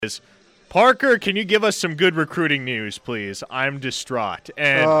Parker, can you give us some good recruiting news, please? I'm distraught.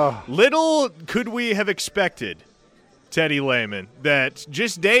 And little could we have expected, Teddy Lehman, that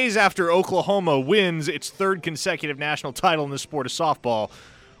just days after Oklahoma wins its third consecutive national title in the sport of softball,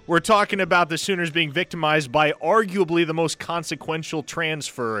 we're talking about the Sooners being victimized by arguably the most consequential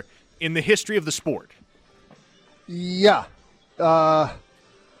transfer in the history of the sport. Yeah. I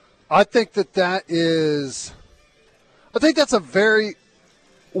think that is – I think that's a very –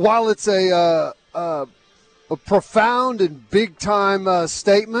 while it's a profound and big-time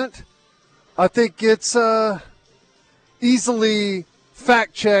statement, I think it's easily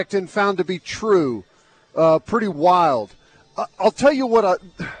fact-checked and found to be true. Pretty wild. I'll tell you what,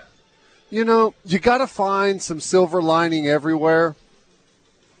 you got to find some silver lining everywhere.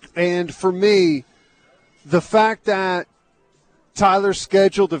 And for me, the fact that Tyler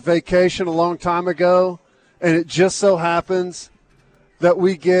scheduled a vacation a long time ago, and it just so happens that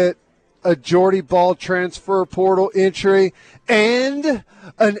we get a Jordy Ball transfer portal entry and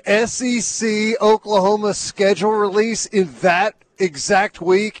an SEC Oklahoma schedule release in that exact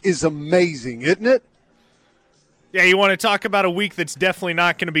week is amazing, isn't it? Yeah, you want to talk about a week that's definitely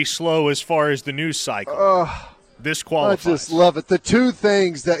not going to be slow as far as the news cycle. This qualifies. I just love it. The two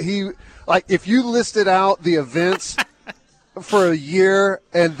things that if you listed out the events for a year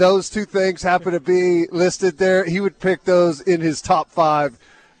and those two things happen to be listed there, he would pick those in his top five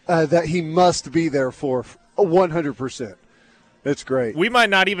that he must be there for 100%. It's great. We might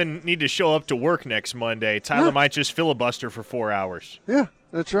not even need to show up to work next Monday. Tyler might just filibuster for 4 hours. Yeah,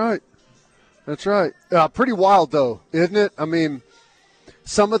 that's right. That's right. Pretty wild, though, isn't it? I mean,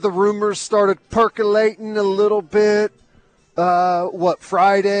 some of the rumors started percolating a little bit.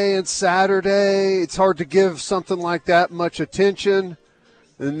 Friday and Saturday. It's hard to give something like that much attention.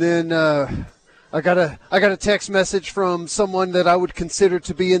 And then I got a text message from someone that I would consider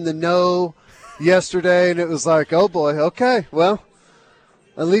to be in the know yesterday, and it was like, oh boy, okay, well,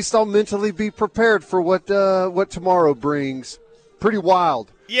 at least I'll mentally be prepared for what tomorrow brings. Pretty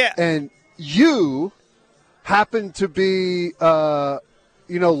wild. Yeah. And you happen to be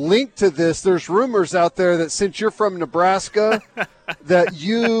linked to this. There's rumors out there that since you're from Nebraska, that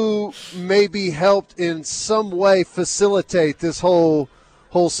you maybe helped in some way facilitate this whole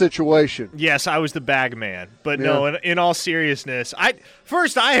situation. Yes, I was the bag man. But no, in all seriousness, I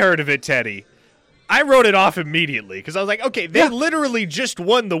heard of it, Teddy. I wrote it off immediately because I was like, okay, they literally just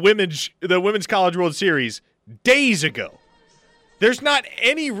won the Women's College World Series days ago. There's not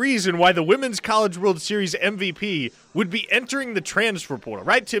any reason why the Women's College World Series MVP would be entering the transfer portal,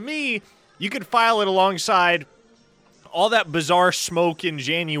 right? To me, you could file it alongside all that bizarre smoke in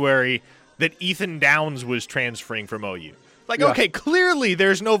January that Ethan Downs was transferring from OU. Okay, clearly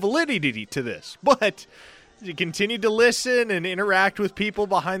there's no validity to this. But as you continued to listen and interact with people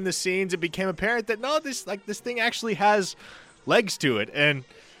behind the scenes, it became apparent that, no, this thing actually has legs to it. And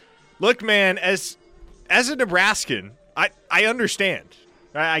look, man, as a Nebraskan, I understand.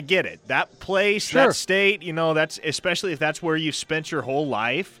 I get it. That place, that state, that's especially if that's where you've spent your whole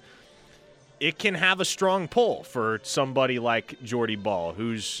life, it can have a strong pull for somebody like Jordy Ball,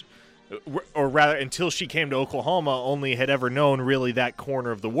 who's, or rather, until she came to Oklahoma, only had ever known really that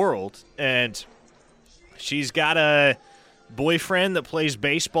corner of the world. And she's got a boyfriend that plays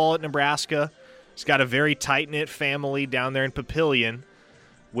baseball at Nebraska. She's got a very tight-knit family down there in Papillion,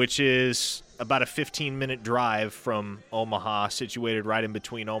 which is about a 15-minute drive from Omaha, situated right in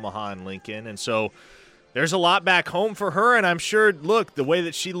between Omaha and Lincoln. And so there's a lot back home for her, and I'm sure, look, the way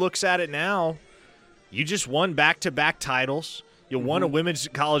that she looks at it now, you just won back-to-back titles. You won a Women's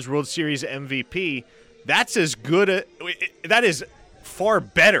College World Series MVP. That's as good that is far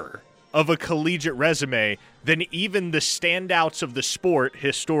better of a collegiate resume than even the standouts of the sport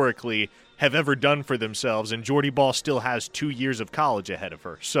historically have ever done for themselves, and Jordy Ball still has 2 years of college ahead of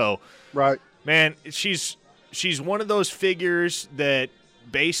her. So, right. Man, she's one of those figures that,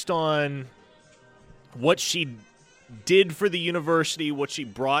 based on what she did for the university, what she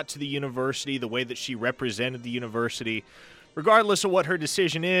brought to the university, the way that she represented the university, regardless of what her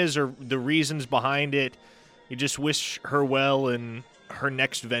decision is or the reasons behind it, you just wish her well in her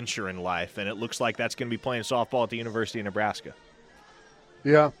next venture in life, and it looks like that's going to be playing softball at the University of Nebraska.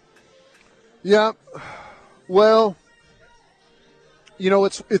 Yeah. Yeah. Well,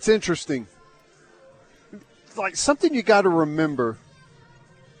 it's interesting. Like, something you got to remember,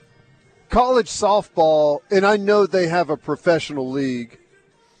 college softball, and I know they have a professional league,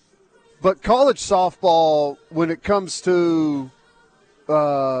 but college softball, when it comes to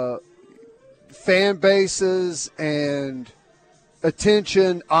fan bases and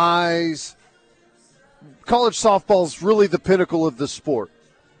attention, eyes, college softball is really the pinnacle of the sport.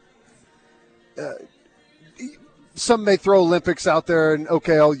 some may throw Olympics out there, and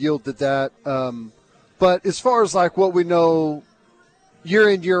okay, I'll yield to that. But as far as like what we know year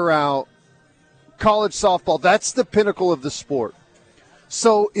in, year out, college softball, that's the pinnacle of the sport.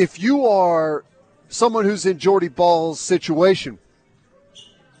 So if you are someone who's in Jordy Ball's situation,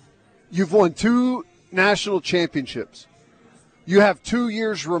 you've won 2 national championships. You have 2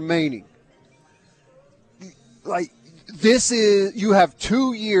 years remaining. Like, you have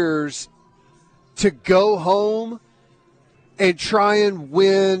 2 years to go home and try and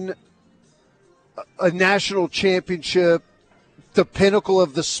win a national championship, the pinnacle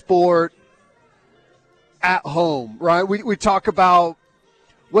of the sport, at home, right? We talk about,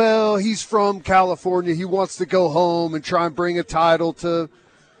 well, he's from California. He wants to go home and try and bring a title to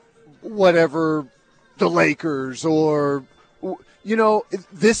whatever, the Lakers, or,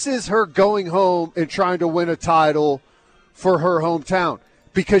 this is her going home and trying to win a title for her hometown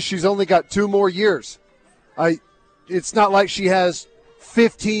because she's only got 2 more years. It's not like she has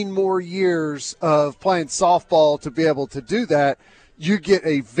 15 more years of playing softball to be able to do that. You get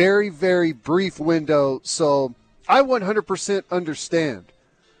a very, very brief window. So I 100% understand.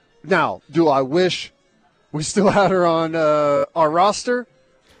 Now, do I wish we still had her on our roster?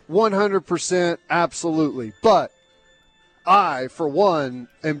 100%, absolutely. But I, for one,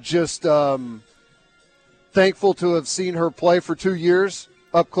 am just thankful to have seen her play for 2 years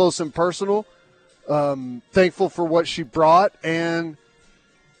up close and personal. Thankful for what she brought. And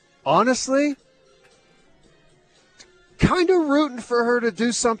honestly, kind of rooting for her to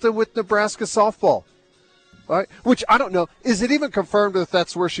do something with Nebraska softball. Right? Which, I don't know. Is it even confirmed if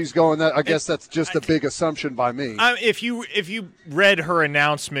that's where she's going? I guess that's just a big assumption by me. If you read her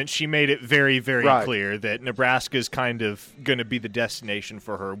announcement, she made it very, very clear that Nebraska is kind of going to be the destination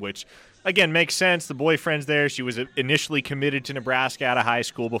for her, which, again, makes sense. The boyfriend's there. She was initially committed to Nebraska out of high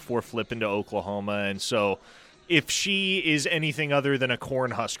school before flipping to Oklahoma. And so if she is anything other than a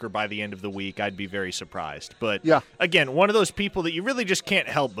Cornhusker by the end of the week, I'd be very surprised. But, again, one of those people that you really just can't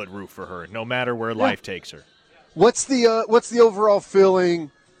help but root for her, no matter where life takes her. What's the overall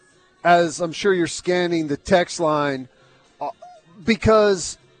feeling as I'm sure you're scanning the text line?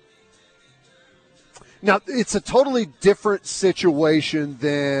 Because now it's a totally different situation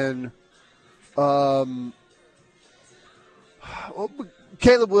than Caleb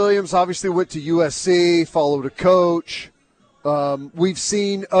Williams obviously went to USC, followed a coach. We've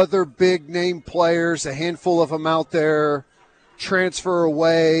seen other big-name players, a handful of them out there, transfer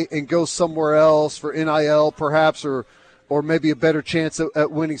away and go somewhere else for NIL perhaps, or maybe a better chance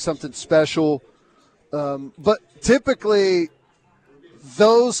at winning something special. But typically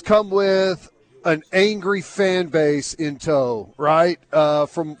those come with an angry fan base in tow, right,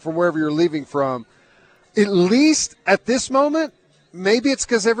 from wherever you're leaving from. At least at this moment, maybe it's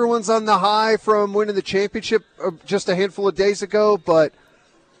because everyone's on the high from winning the championship just a handful of days ago, but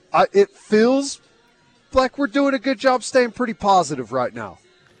it feels like we're doing a good job staying pretty positive right now.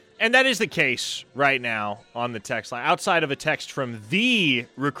 And that is the case right now on the text line, outside of a text from the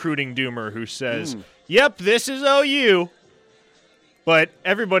recruiting doomer who says, yep, this is OU. But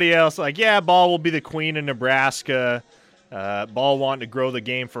everybody else, like, yeah, Ball will be the queen of Nebraska. Ball wanting to grow the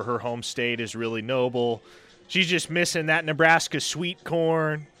game for her home state is really noble. She's just missing that Nebraska sweet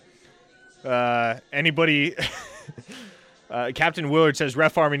corn. Anybody... Captain Willard says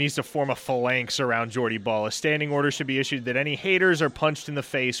Ref Army needs to form a phalanx around Jordy Ball. A standing order should be issued that any haters are punched in the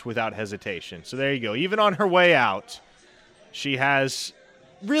face without hesitation. So there you go. Even on her way out, she has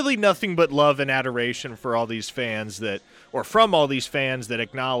really nothing but love and adoration for all these fans from all these fans that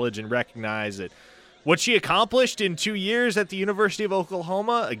acknowledge and recognize that what she accomplished in 2 years at the University of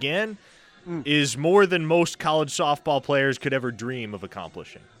Oklahoma, again, is more than most college softball players could ever dream of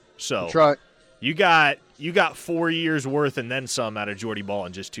accomplishing. So that's right. You got 4 years worth and then some out of Jordy Ball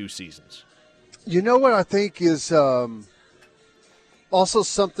in just 2 seasons. You know what I think is also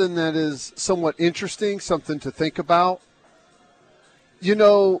something that is somewhat interesting, something to think about? You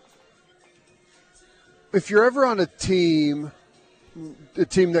know, if you're ever on a team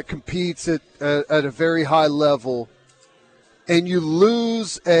that competes at a very high level, and you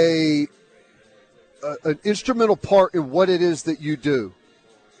lose an instrumental part in what it is that you do,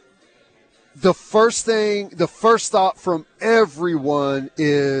 the first thought from everyone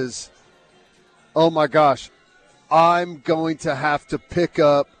is, oh my gosh, I'm going to have to pick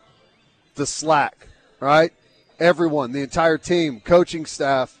up the slack, right? Everyone, the entire team, coaching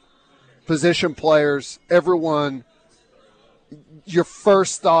staff, position players, everyone, your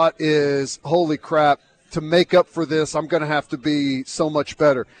first thought is, holy crap, to make up for this, I'm going to have to be so much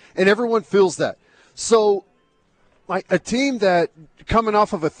better. And everyone feels that. So like a team that coming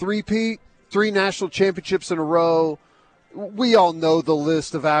off of a three-peat, 3 national championships in a row. We all know the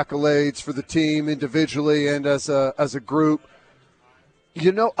list of accolades for the team individually and as a group.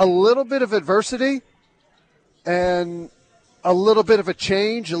 You know, a little bit of adversity and a little bit of a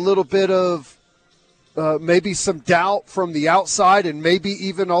change, a little bit of maybe some doubt from the outside and maybe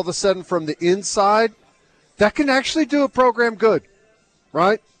even all of a sudden from the inside, that can actually do a program good,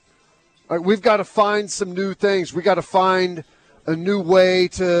 right? Like, we've got to find some new things. We got to find a new way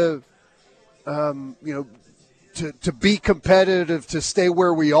to, to be competitive, to stay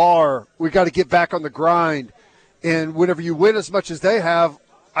where we are. We got to get back on the grind. And whenever you win as much as they have,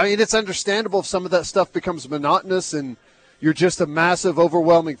 I mean, it's understandable if some of that stuff becomes monotonous and you're just a massive,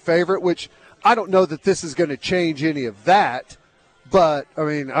 overwhelming favorite, which I don't know that this is going to change any of that. But, I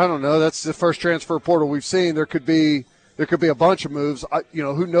mean, I don't know. That's the first transfer portal we've seen. There could be a bunch of moves.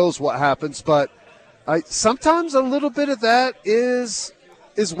 Who knows what happens. But sometimes a little bit of that is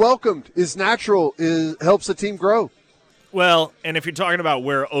welcomed, is natural, helps the team grow. Well, and if you're talking about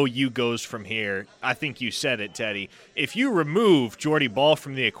where OU goes from here, I think you said it, Teddy. If you remove Jordy Ball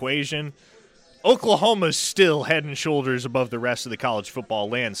from the equation, Oklahoma's still head and shoulders above the rest of the college football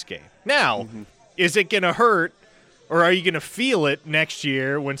landscape. Now, Is it going to hurt, or are you going to feel it next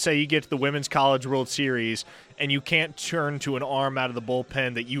year when, say, you get to the Women's College World Series and you can't turn to an arm out of the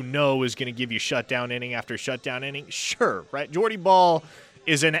bullpen that you know is going to give you shutdown inning after shutdown inning? Sure, right? Jordy Ball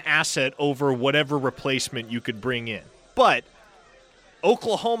is an asset over whatever replacement you could bring in. But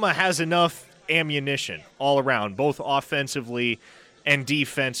Oklahoma has enough ammunition all around, both offensively and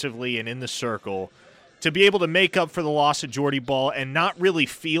defensively and in the circle, to be able to make up for the loss of Jordy Ball and not really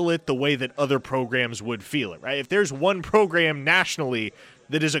feel it the way that other programs would feel it, right? If there's one program nationally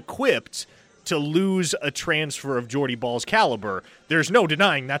that is equipped to lose a transfer of Jordy Ball's caliber, there's no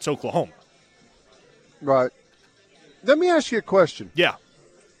denying that's Oklahoma. Right. Let me ask you a question. Yeah.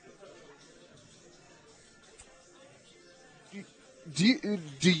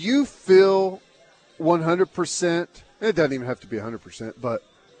 Do you feel 100%? It doesn't even have to be 100%, but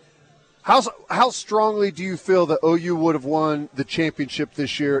how strongly do you feel that OU would have won the championship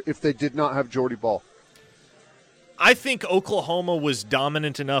this year if they did not have Jordy Ball? I think Oklahoma was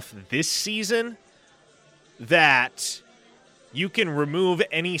dominant enough this season that you can remove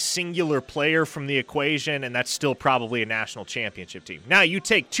any singular player from the equation, and that's still probably a national championship team. Now, you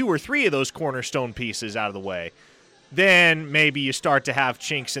take 2 or 3 of those cornerstone pieces out of the way, then maybe you start to have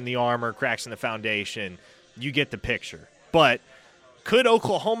chinks in the armor, cracks in the foundation. You get the picture. But could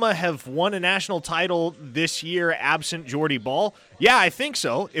Oklahoma have won a national title this year absent Jordy Ball? Yeah, I think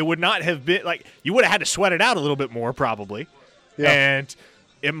so. It would not have been like you would have had to sweat it out a little bit more probably. Yeah. And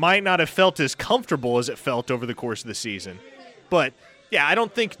it might not have felt as comfortable as it felt over the course of the season. But, yeah, I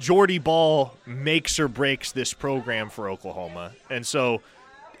don't think Jordy Ball makes or breaks this program for Oklahoma. And so,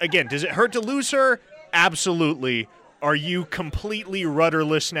 again, does it hurt to lose her? Absolutely. Are you completely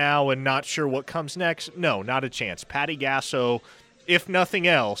rudderless now and not sure what comes next? No, not a chance. Patty Gasso, if nothing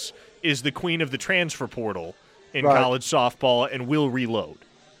else, is the queen of the transfer portal in college softball and will reload.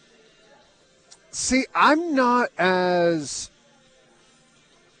 See, I'm not as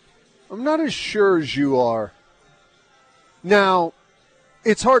sure as you are. Now,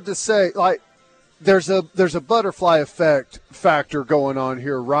 it's hard to say. Like, there's a butterfly effect factor going on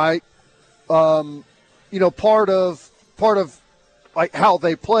here, right? Part of like how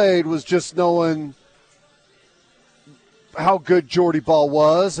they played was just knowing how good Jordy Ball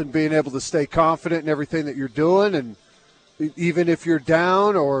was and being able to stay confident in everything that you're doing. And even if you're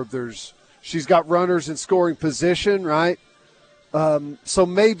down or she's got runners in scoring position, right? So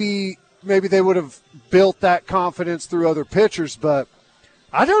maybe they would have built that confidence through other pitchers, but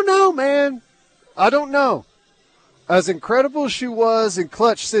I don't know, man. I don't know. As incredible as she was in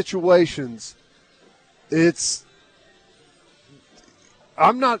clutch situations,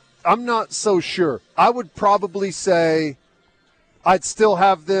 I'm not so sure. I would probably say I'd still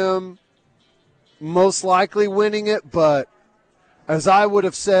have them most likely winning it, but as I would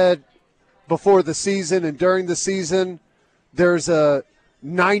have said before the season and during the season, there's a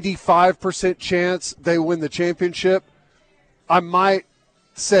 95% chance they win the championship. I might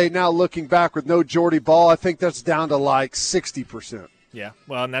say now, looking back with no Jordy Ball, I think that's down to like 60%. Yeah,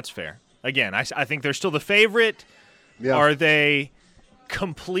 well, and that's fair. Again, I think they're still the favorite. Yeah. Are they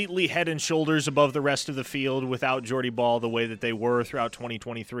completely head and shoulders above the rest of the field without Jordy Ball the way that they were throughout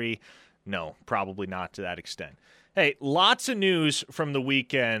 2023? No, probably not to that extent. Hey, lots of news from the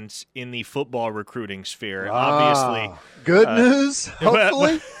weekend in the football recruiting sphere. Obviously. Good news,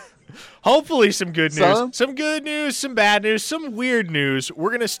 hopefully. Hopefully some good news. Some good news, some bad news, some weird news. We're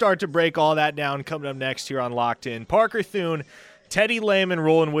going to start to break all that down coming up next here on Locked In. Parker Thune, Teddy LEHMAN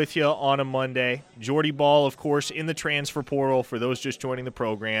rolling with you on a Monday. Jordy Ball, of course, in the transfer portal for those just joining the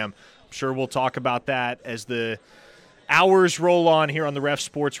program. I'm sure we'll talk about that as the hours roll on here on the Ref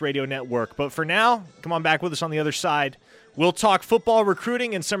Sports Radio Network. But for now, come on back with us on the other side. We'll talk football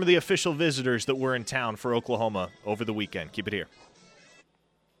recruiting and some of the official visitors that were in town for Oklahoma over the weekend. Keep it here.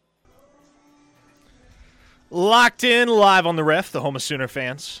 Locked in, live on the Ref, the home of Sooner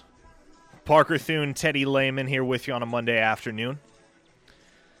fans. Parker Thune, Teddy LEHMAN here with you on a Monday afternoon.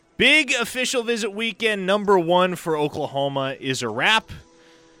 Big official visit weekend number 1 for Oklahoma is a wrap.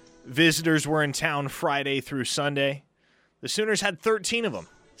 Visitors were in town Friday through Sunday. The Sooners had 13 of them,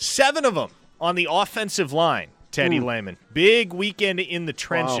 7 of them on the offensive line, Teddy LEHMAN. Big weekend in the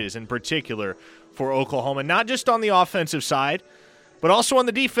trenches in particular for Oklahoma, not just on the offensive side, but also on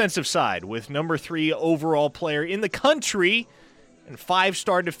the defensive side with number 3 overall player in the country and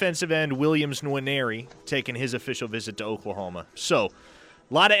 5-star defensive end Williams Nwaneri taking his official visit to Oklahoma. So,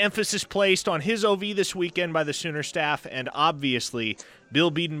 a lot of emphasis placed on his OV this weekend by the Sooner staff, and obviously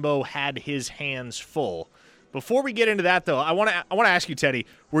Bill Bedenbaugh had his hands full. Before we get into that, though, I want to ask you, Teddy,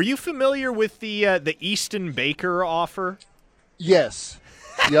 were you familiar with the Easton Baker offer? Yes.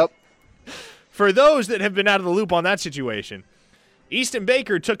 Yep. For those that have been out of the loop on that situation, Easton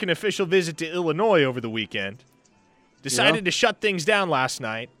Baker took an official visit to Illinois over the weekend, decided to shut things down last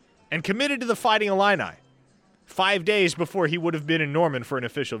night, and committed to the Fighting Illini 5 days before he would have been in Norman for an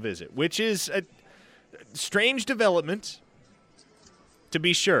official visit, which is a strange development, to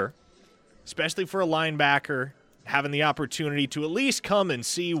be sure. Especially for a linebacker, having the opportunity to at least come and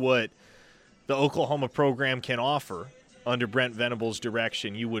see what the Oklahoma program can offer under Brent Venables'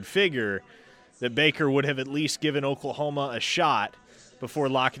 direction. You would figure that Baker would have at least given Oklahoma a shot before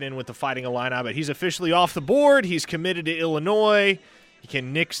locking in with the Fighting Illini, but he's officially off the board. He's committed to Illinois. He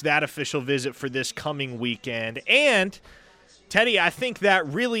can nix that official visit for this coming weekend. And, Teddy, I think that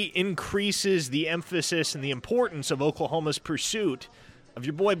really increases the emphasis and the importance of Oklahoma's pursuit of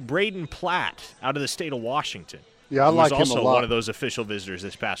your boy Braden Platt out of the state of Washington. Yeah, I like him a lot. He was also one of those official visitors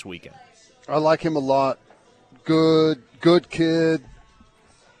this past weekend. I like him a lot. Good kid.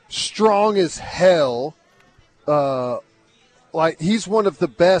 Strong as hell. Like, he's one of the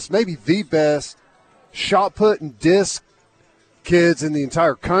best, maybe the best, shot put and disc kids in the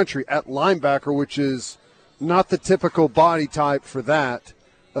entire country at linebacker, which is not the typical body type for that.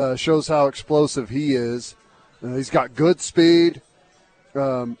 Shows how explosive he is. He's got good speed.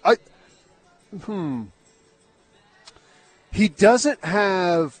 He doesn't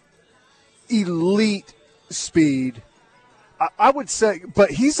have elite speed, I would say,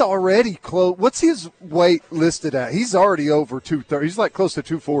 but he's already close. What's his weight listed at? He's already over 230. He's like close to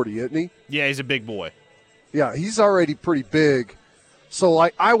 240, isn't he? Yeah, he's a big boy. Yeah, he's already pretty big. So,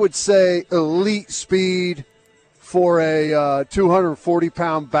 like, I would say elite speed for a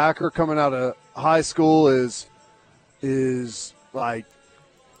 240-pound backer coming out of high school is like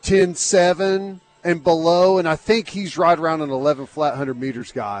 10.7 and below, and I think he's right around an 11 flat 100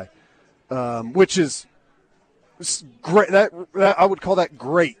 meters guy, which is great. That I would call that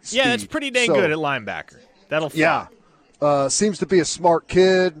great speed. Yeah, that's pretty dang good at linebacker. That'll fly. Yeah, seems to be a smart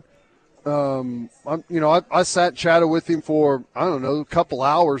kid. I sat and chatted with him for, I don't know, a couple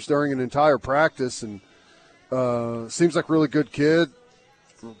hours during an entire practice, and seems like a really good kid.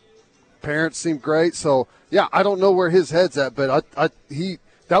 Parents seem great, so yeah, I don't know where his head's at, but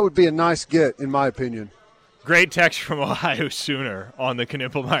that would be a nice get, in my opinion. Great text from Ohio Sooner on the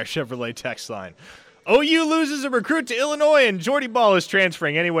Knippelmeyer Chevrolet text line. OU loses a recruit to Illinois, and Jordy Ball is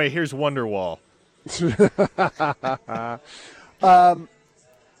transferring. Anyway, here's Wonderwall.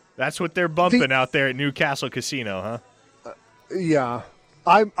 That's what they're bumping out there at Newcastle Casino, huh? Yeah.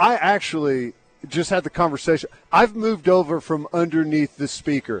 I actually just had the conversation. I've moved over from underneath the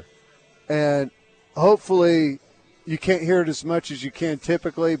speaker, and hopefully you can't hear it as much as you can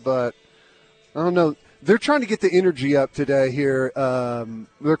typically, but I don't know. They're trying to get the energy up today here.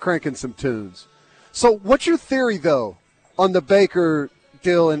 They're cranking some tunes. So what's your theory, though, on the Baker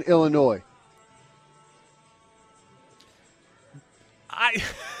deal in Illinois?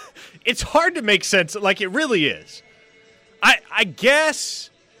 It's hard to make sense. Like, it really is. I guess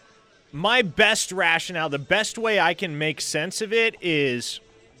my best rationale, the best way I can make sense of it is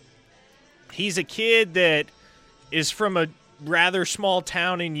he's a kid that is from a rather small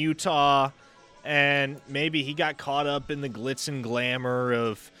town in Utah, and maybe he got caught up in the glitz and glamour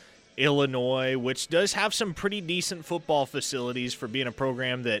of Illinois, which does have some pretty decent football facilities for being a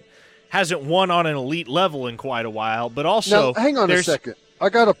program that hasn't won on an elite level in quite a while. But also, now, hang on a second. I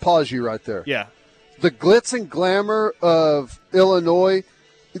got to pause you right there. Yeah. The glitz and glamour of Illinois,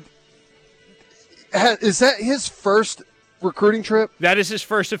 is that his first recruiting trip? That is his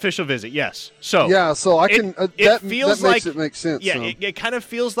first official visit, yes. So yeah, so I can that makes it make sense. Yeah, so. it kind of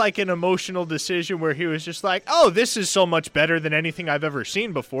feels like an emotional decision where he was just like, "Oh, this is so much better than anything I've ever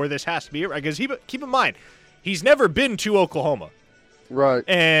seen before. This has to be it." Because keep in mind, he's never been to Oklahoma, right?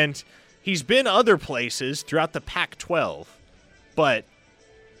 And he's been other places throughout the Pac-12, but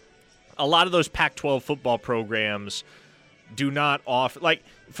a lot of those Pac-12 football programs do not offer. Like,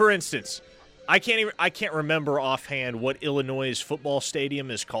 for instance, I can't remember offhand what Illinois' football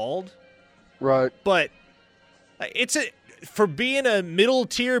stadium is called. Right. But for being a middle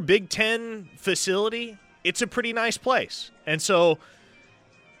tier Big Ten facility, it's a pretty nice place. And so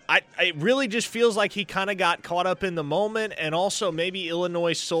it really just feels like he kind of got caught up in the moment, and also maybe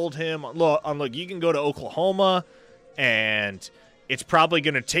Illinois sold him look, you can go to Oklahoma and it's probably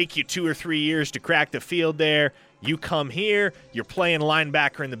going to take you 2 or 3 years to crack the field there. You come here, you're playing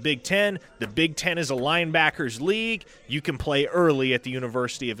linebacker in the Big Ten. The Big Ten is a linebackers league. You can play early at the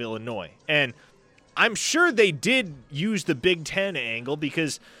University of Illinois. And I'm sure they did use the Big Ten angle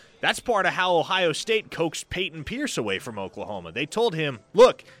because that's part of how Ohio State coaxed Peyton Pierce away from Oklahoma. They told him,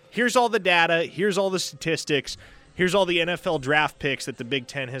 look, here's all the data, here's all the statistics, here's all the NFL draft picks that the Big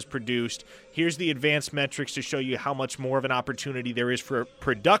Ten has produced, here's the advanced metrics to show you how much more of an opportunity there is for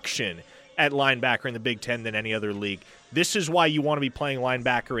production at linebacker in the Big Ten than any other league. This is why you want to be playing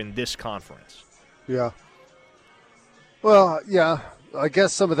linebacker in this conference. Yeah. Well, yeah, I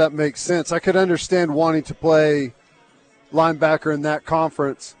guess some of that makes sense. I could understand wanting to play linebacker in that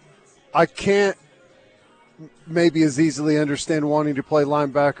conference. I can't maybe as easily understand wanting to play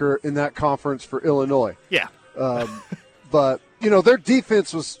linebacker in that conference for Illinois. Yeah. But, their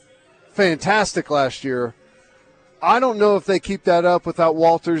defense was fantastic last year. I don't know if they keep that up without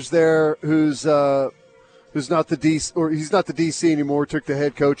Walters there, who's not the DC, or he's not the DC anymore. Took the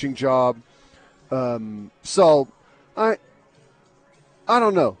head coaching job. So I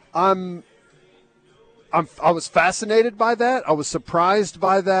don't know. I was fascinated by that. I was surprised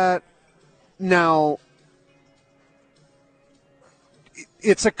by that. Now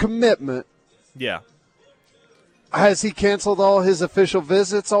it's a commitment. Yeah. Has he canceled all his official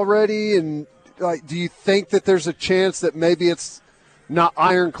visits already? And do you think that there's a chance that maybe it's not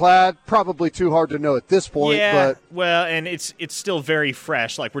ironclad? Probably too hard to know at this point. Yeah, but well, and it's still very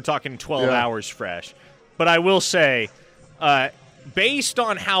fresh. Like, we're talking 12 hours fresh. But I will say, based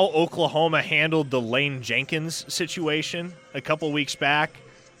on how Oklahoma handled the Lane Jenkins situation a couple weeks back,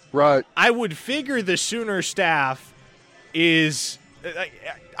 right, I would figure the Sooner staff is –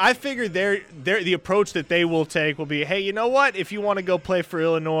 I figure the approach that they will take will be, hey, you know what? If you want to go play for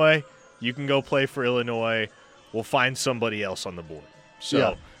Illinois – you can go play for Illinois. We'll find somebody else on the board.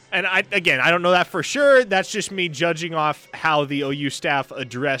 So, And I don't know that for sure. That's just me judging off how the OU staff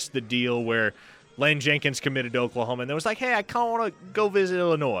addressed the deal where Lane Jenkins committed to Oklahoma, and they was like, hey, I kind of want to go visit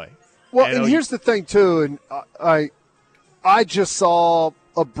Illinois. Well, and here's the thing, too, and I just saw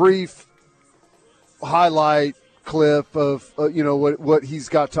a brief highlight clip of, what he's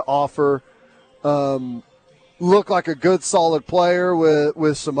got to offer. Look like a good, solid player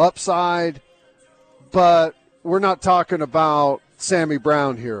with some upside, but we're not talking about Sammy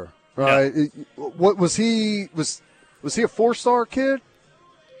Brown here, right? No. What was he? Was he a 4-star kid?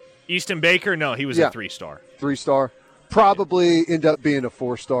 Easton Baker? No, he was a 3-star. 3-star. Probably end up being a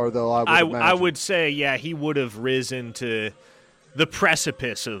 4-star, though, I would say, he would have risen to the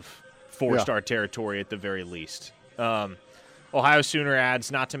precipice of 4-star territory at the very least. Ohio Sooner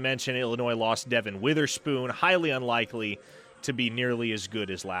adds, not to mention Illinois lost Devin Witherspoon, highly unlikely to be nearly as good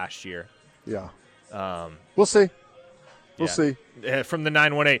as last year. Yeah. We'll see. We'll see. From the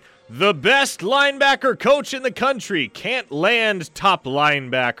 918, the best linebacker coach in the country can't land top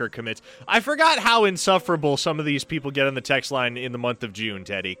linebacker commits. I forgot how insufferable some of these people get on the text line in the month of June,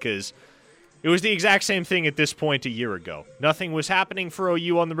 Teddy, because it was the exact same thing at this point a year ago. Nothing was happening for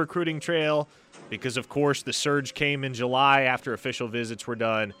OU on the recruiting trail because, of course, the surge came in July after official visits were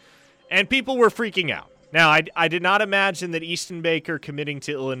done, and people were freaking out. Now, I did not imagine that Easton Baker committing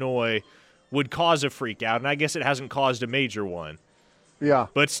to Illinois would cause a freak out, and I guess it hasn't caused a major one. Yeah.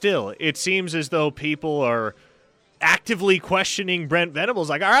 But still, it seems as though people are actively questioning Brent Venables.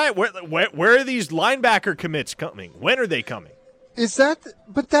 Like, all right, where are these linebacker commits coming? When are they coming? Is that –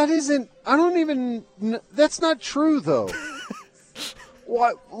 but that isn't – I don't even – that's not true, though.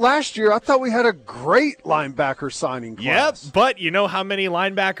 Last year, I thought we had a great linebacker signing class. Yep, but you know how many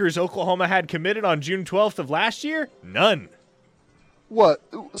linebackers Oklahoma had committed on June 12th of last year? None. What?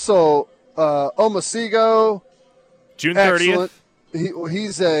 So, Omasigo. June 30th.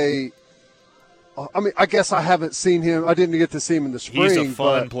 He's a I mean, I guess I haven't seen him. I didn't get to see him in the spring. He's a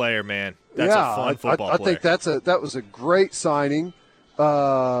fun player, man. That's a fun football player. I think that was a great signing.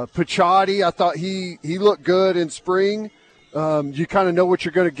 Picciotti, I thought he looked good in spring. You kind of know what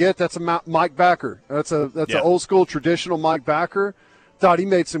you're going to get. That's a Mike Backer. That's an old school traditional Mike Backer. Thought he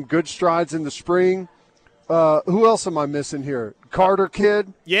made some good strides in the spring. Who else am I missing here? Carter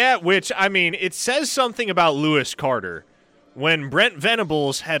kid? Yeah, which, I mean, it says something about Lewis Carter when Brent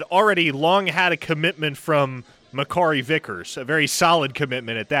Venables had already long had a commitment from Makari Vickers, a very solid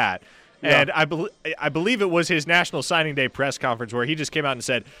commitment at that. And yeah. I believe it was his National Signing Day press conference where he just came out and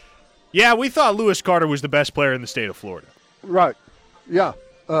said, yeah, we thought Lewis Carter was the best player in the state of Florida. Right. Yeah.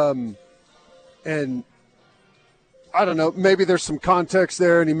 And I don't know, maybe there's some context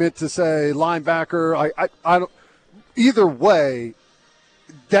there and he meant to say linebacker. I don't – either way,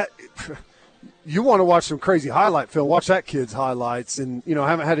 that – you want to watch some crazy highlight film, watch that kid's highlights. And, I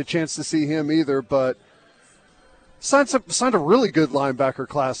haven't had a chance to see him either, but signed a really good linebacker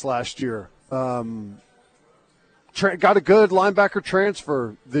class last year. Got a good linebacker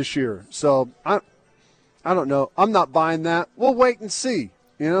transfer this year. So, I don't know. I'm not buying that. We'll wait and see.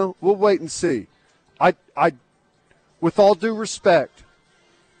 We'll wait and see. I with all due respect,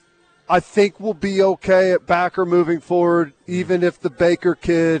 I think we'll be okay at backer moving forward, even if the Baker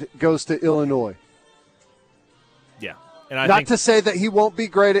kid goes to Illinois. Yeah. And Not to say that he won't be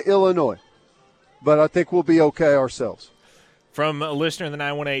great at Illinois, but I think we'll be okay ourselves. From a listener in the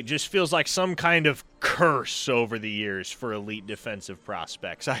 918, just feels like some kind of curse over the years for elite defensive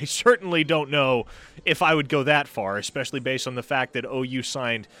prospects. I certainly don't know if I would go that far, especially based on the fact that OU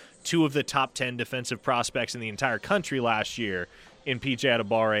signed 2 of the top 10 defensive prospects in the entire country last year in P.J.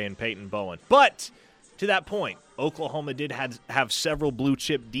 Adebawore and Peyton Bowen. But to that point, Oklahoma did have several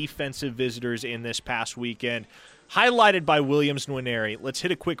blue-chip defensive visitors in this past weekend, highlighted by Williams Nwaneri. Let's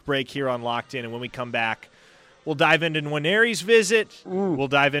hit a quick break here on Locked In, and when we come back, we'll dive into Nwaneri's visit. We'll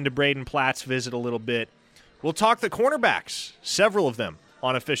dive into Braden Platt's visit a little bit. We'll talk the cornerbacks, several of them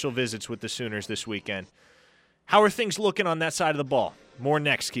on official visits with the Sooners this weekend. How are things looking on that side of the ball? More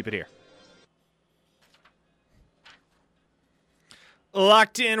next. Keep it here.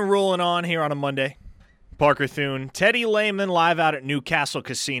 Locked In, rolling on here on a Monday. Parker Thune, Teddy Lehman live out at Newcastle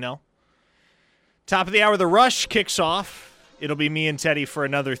Casino. Top of the hour, The Rush kicks off. It'll be me and Teddy for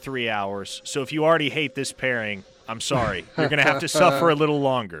another 3 hours. So if you already hate this pairing, I'm sorry. You're going to have to suffer a little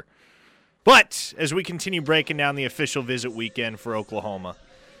longer. But as we continue breaking down the official visit weekend for Oklahoma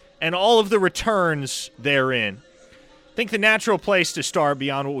and all of the returns therein, I think the natural place to start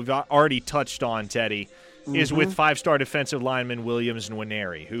beyond what we've already touched on, Teddy, is with 5-star defensive lineman Williams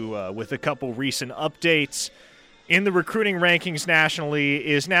Nwaneri, who, with a couple recent updates in the recruiting rankings nationally,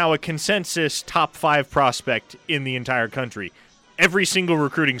 is now a consensus top 5 prospect in the entire country. Every single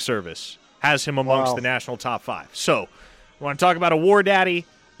recruiting service has him amongst the national top 5. So, we want to talk about a war daddy.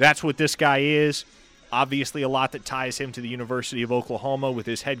 That's what this guy is. Obviously, a lot that ties him to the University of Oklahoma, with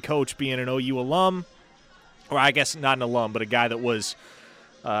his head coach being an OU alum. Or I guess not an alum, but a guy that was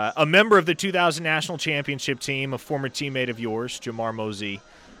a member of the 2000 National Championship team, a former teammate of yours, Jamar Mosey.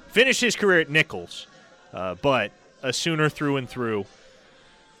 Finished his career at Nichols, but a Sooner through and through.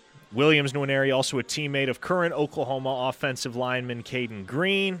 Williams Nwaneri, also a teammate of current Oklahoma offensive lineman Caden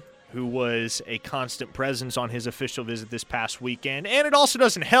Green, who was a constant presence on his official visit this past weekend. And it also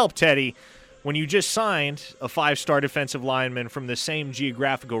doesn't help, Teddy, when you just signed a 5-star defensive lineman from the same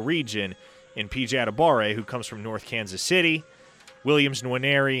geographical region in P.J. Adebawore, who comes from North Kansas City. Williams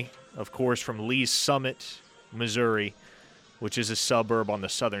Nwaneri, of course, from Lee's Summit, Missouri, which is a suburb on the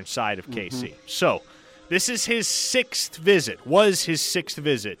southern side of KC. So, this is his 6th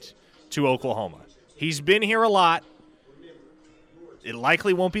visit, to Oklahoma. He's been here a lot. It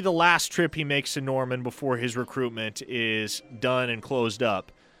likely won't be the last trip he makes to Norman before his recruitment is done and closed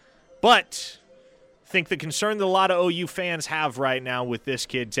up. But I think the concern that a lot of OU fans have right now with this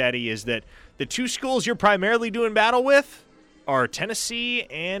kid, Teddy, is that the 2 schools you're primarily doing battle with are Tennessee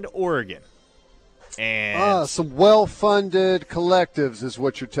and Oregon. And some well-funded collectives is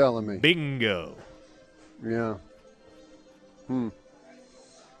what you're telling me. Bingo. Yeah.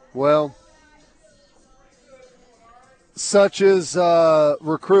 Well, such is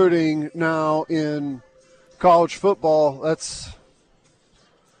recruiting now in college football.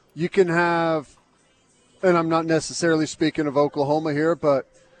 You can have, and I'm not necessarily speaking of Oklahoma here, but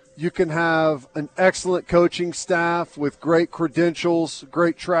you can have an excellent coaching staff with great credentials,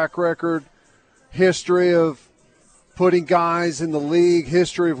 great track record, history of putting guys in the league,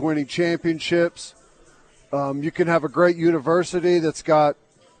 history of winning championships. You can have a great university that's got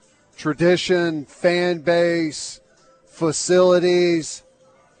tradition, fan base, facilities,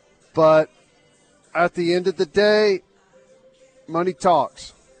 but at the end of the day, money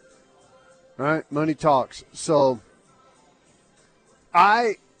talks. Right? Money talks. So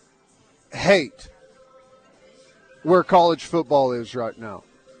I hate where college football is right now.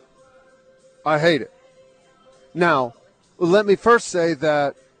 I hate it. Now, let me first say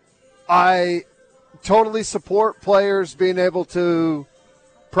that I totally support players being able to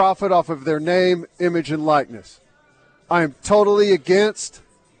profit off of their name, image, and likeness. I am totally against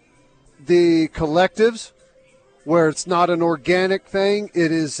the collectives where it's not an organic thing.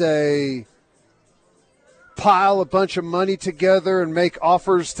 It is a pile a bunch of money together and make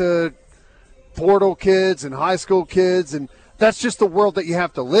offers to portal kids and high school kids. And that's just the world that you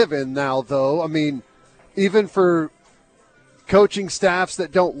have to live in now, though. I mean, even for coaching staffs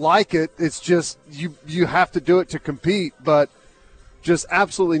that don't like it, it's just you have to do it to compete, but just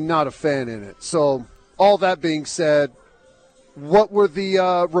absolutely not a fan in it. So all that being said, what were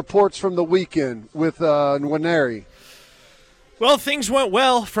the reports from the weekend with Nwaneri? Well, things went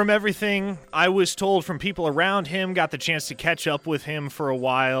well from everything I was told from people around him. Got the chance to catch up with him for a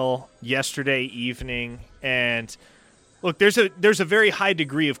while yesterday evening. And look, there's a very high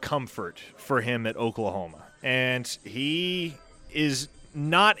degree of comfort for him at Oklahoma. And he is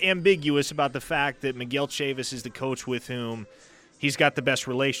not ambiguous about the fact that Miguel Chavis is the coach with whom he's got the best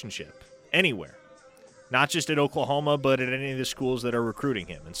relationship anywhere. Not just at Oklahoma, but at any of the schools that are recruiting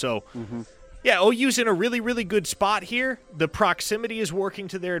him. And so, yeah, OU's in a really, really good spot here. The proximity is working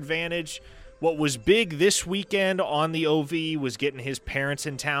to their advantage. What was big this weekend on the OV was getting his parents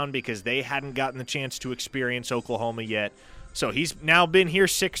in town because they hadn't gotten the chance to experience Oklahoma yet. So he's now been here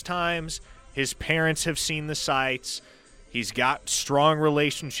 6 times. His parents have seen the sights. He's got strong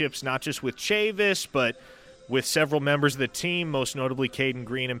relationships, not just with Chavis, but with several members of the team, most notably Caden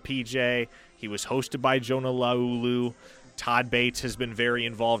Green and PJ. He was hosted by Jonah Laulu. Todd Bates has been very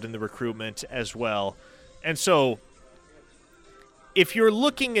involved in the recruitment as well. And so if you're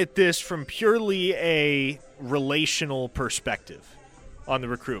looking at this from purely a relational perspective on the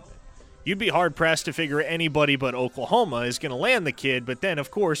recruitment, you'd be hard-pressed to figure anybody but Oklahoma is going to land the kid. But then,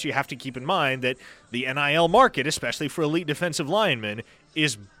 of course, you have to keep in mind that the NIL market, especially for elite defensive linemen,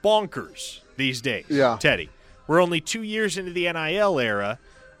 is bonkers these days, Teddy. We're only 2 years into the NIL era,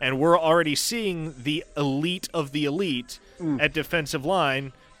 and we're already seeing the elite of the elite at defensive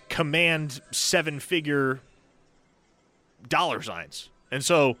line command 7-figure dollar signs. And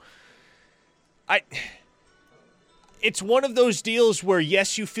so it's one of those deals where,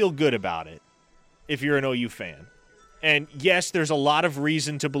 yes, you feel good about it if you're an OU fan. And, yes, there's a lot of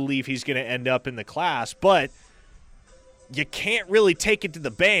reason to believe he's going to end up in the class, but you can't really take it to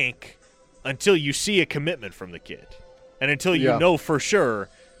the bank until you see a commitment from the kid and until you know for sure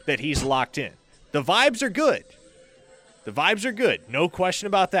that he's locked in. The vibes are good. The vibes are good. No question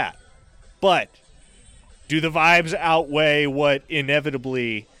about that. But do the vibes outweigh what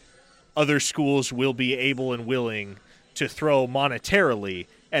inevitably other schools will be able and willing to throw monetarily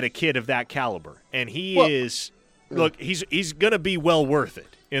at a kid of that caliber? And he's going to be well worth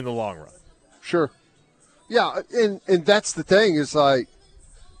it in the long run. Sure. Yeah, and that's the thing is like,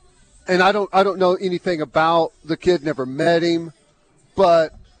 and I don't know anything about the kid, never met him,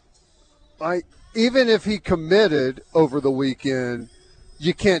 but even if he committed over the weekend,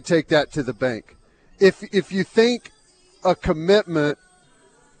 you can't take that to the bank. If you think a commitment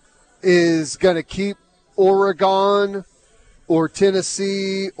is going to keep Oregon or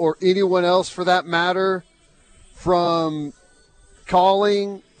Tennessee or anyone else for that matter from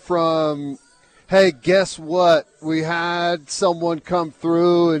calling, from, hey, guess what? We had someone come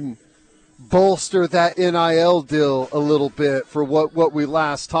through and bolster that NIL deal a little bit for what we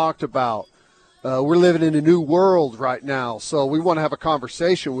last talked about. We're living in a new world right now, so we want to have a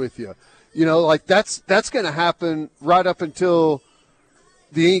conversation with you. You know, like that's going to happen right up until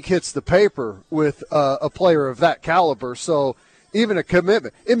the ink hits the paper with a player of that caliber. So even a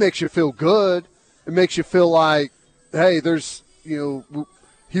commitment, it makes you feel good. It makes you feel like, hey, there's,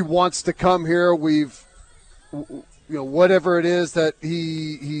 he wants to come here. We've, whatever it is that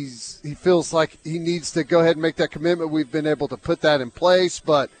he feels like he needs to go ahead and make that commitment. We've been able to put that in place,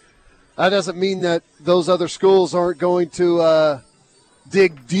 but that doesn't mean that those other schools aren't going to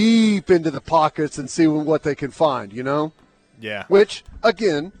dig deep into the pockets and see what they can find, Yeah. Which,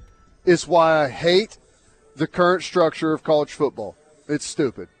 again, is why I hate the current structure of college football. It's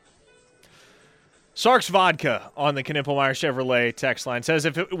stupid. Sark's Vodka on the Knippelmeyer Chevrolet text line says,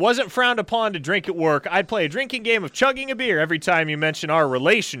 if it wasn't frowned upon to drink at work, I'd play a drinking game of chugging a beer every time you mention our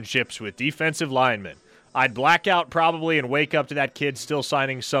relationships with defensive linemen. I'd black out probably and wake up to that kid still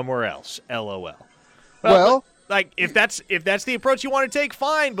signing somewhere else. LOL. Well, Like, if that's the approach you want to take,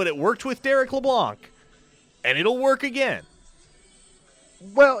 fine, but it worked with Derek LeBlanc, and it'll work again.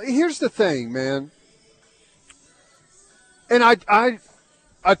 Well, here's the thing, man. And I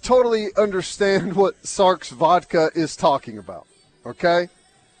totally understand what Sark's Vodka is talking about, okay?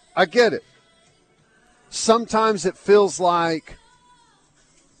 I get it. Sometimes it feels like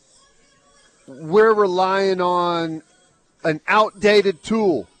we're relying on an outdated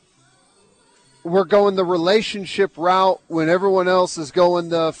tool. We're going the relationship route when everyone else is going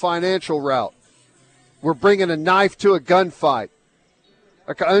the financial route. We're bringing a knife to a gunfight.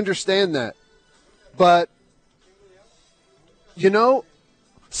 I understand that. But,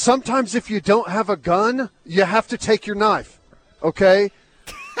 sometimes if you don't have a gun, you have to take your knife, okay?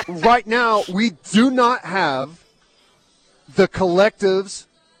 Right now, we do not have the collectives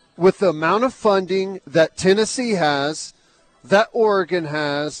with the amount of funding that Tennessee has, that Oregon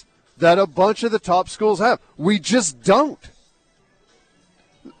has, that a bunch of the top schools have. We just don't.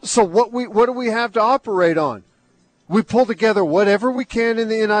 So what do we have to operate on? We pull together whatever we can in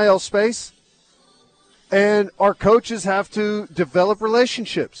the NIL space, and our coaches have to develop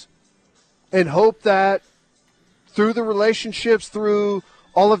relationships and hope that through the relationships, through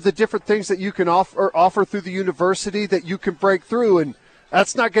all of the different things that you can offer through the university, that you can break through. And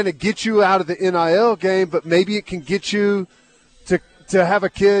that's not going to get you out of the NIL game, but maybe it can get you to have a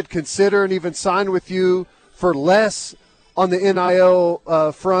kid consider and even sign with you for less on the NIL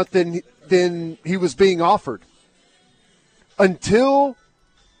front than he was being offered. Until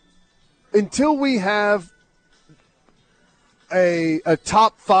we have a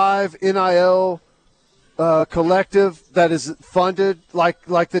top 5 NIL collective that is funded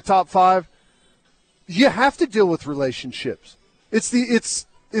like the top 5, you have to deal with relationships. It's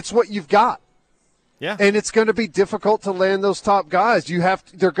what you've got. Yeah. And it's going to be difficult to land those top guys.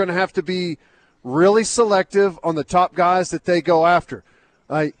 They're going to have to be really selective on the top guys that they go after.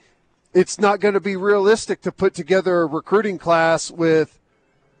 It's not going to be realistic to put together a recruiting class with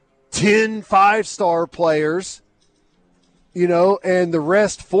 10 5-star players, and the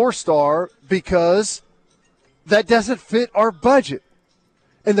rest 4-star, because that doesn't fit our budget.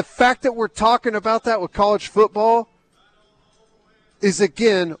 And the fact that we're talking about that with college football is,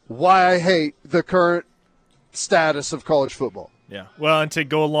 again, why I hate the current status of college football. Yeah. Well, and to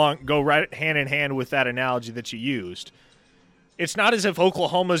go right hand in hand with that analogy that you used, it's not as if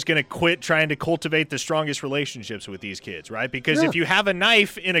Oklahoma's going to quit trying to cultivate the strongest relationships with these kids, right? Because if you have a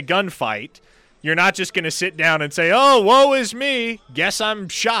knife in a gunfight, you're not just going to sit down and say, "Oh, woe is me, guess I'm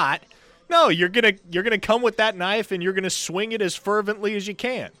shot." No, you're gonna come with that knife and you're gonna swing it as fervently as you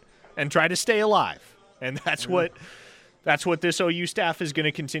can and try to stay alive. And that's what this OU staff is going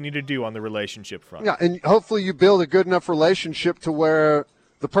to continue to do on the relationship front. Yeah, and hopefully you build a good enough relationship to where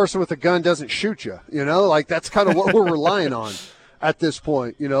the person with the gun doesn't shoot you. That's kind of what we're relying on at this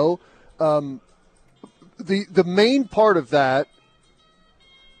point. The main part of that,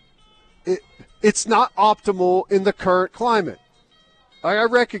 it's not optimal in the current climate. I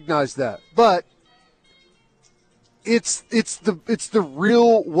recognize that, but it's the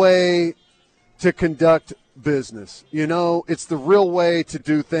real way to conduct business. It's the real way to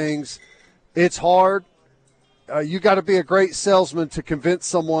do things. It's hard. You got to be a great salesman to convince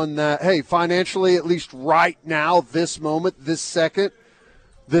someone that, hey, financially, at least right now, this moment, this second,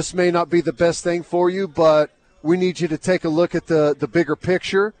 this may not be the best thing for you, but we need you to take a look at the bigger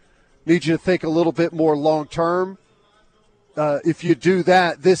picture. Need you to think a little bit more long term. If you do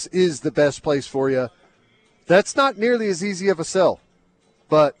that, this is the best place for you. That's not nearly as easy of a sell,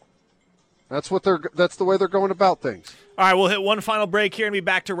 but that's the way they're going about things. All right, we'll hit one final break here and be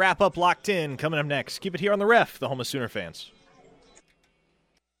back to wrap up Locked In coming up next. Keep it here on The Ref, the home of Sooner fans.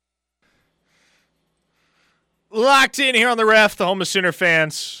 Locked In here on The Ref, the home of Sooner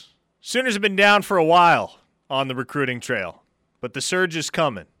fans. Sooners have been down for a while on the recruiting trail, but the surge is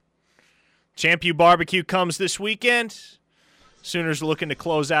coming. Champ U Barbecue comes this weekend. Sooners are looking to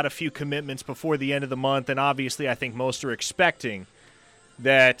close out a few commitments before the end of the month, and obviously I think most are expecting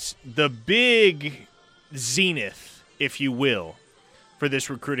that the big zenith, if you will, for this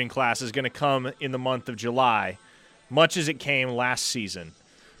recruiting class is going to come in the month of July, much as it came last season,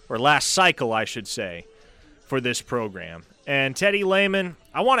 or last cycle, I should say, for this program. And Teddy Lehman,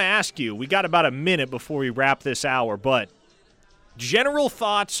 I want to ask you, we got about a minute before we wrap this hour, but general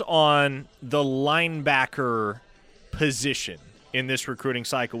thoughts on the linebacker position in this recruiting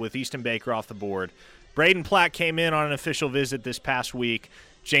cycle with Easton Baker off the board. Braden Platt came in on an official visit this past week.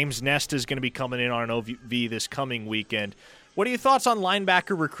 James Nesta is going to be coming in on an OV this coming weekend. What are your thoughts on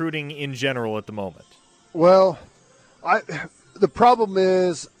linebacker recruiting in general at the moment? Well, the problem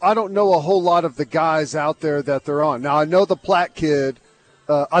is I don't know a whole lot of the guys out there that they're on. Now, I know the Platt kid.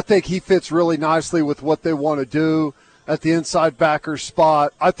 I think he fits really nicely with what they want to do at the inside backer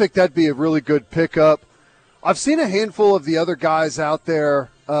spot. I think that'd be a really good pickup. I've seen a handful of the other guys out there.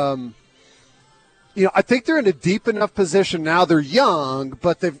 I think they're in a deep enough position now. They're young,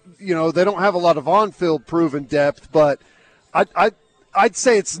 but they don't have a lot of on-field proven depth. But I'd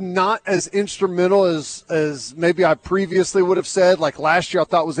say it's not as instrumental as maybe I previously would have said. Like last year, I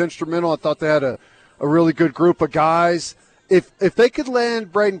thought was instrumental. I thought they had a really good group of guys. If they could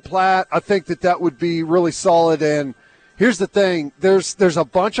land Braden Platt, I think that would be really solid. And here's the thing: there's a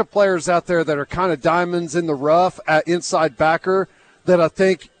bunch of players out there that are kind of diamonds in the rough at inside backer that I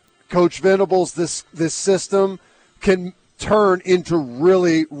think Coach Venables, this system can turn into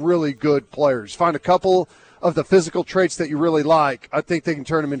really, really good players. Find a couple of the physical traits that you really like. I think they can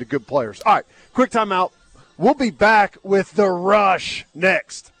turn them into good players. All right, quick timeout. We'll be back with the Rush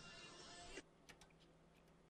next.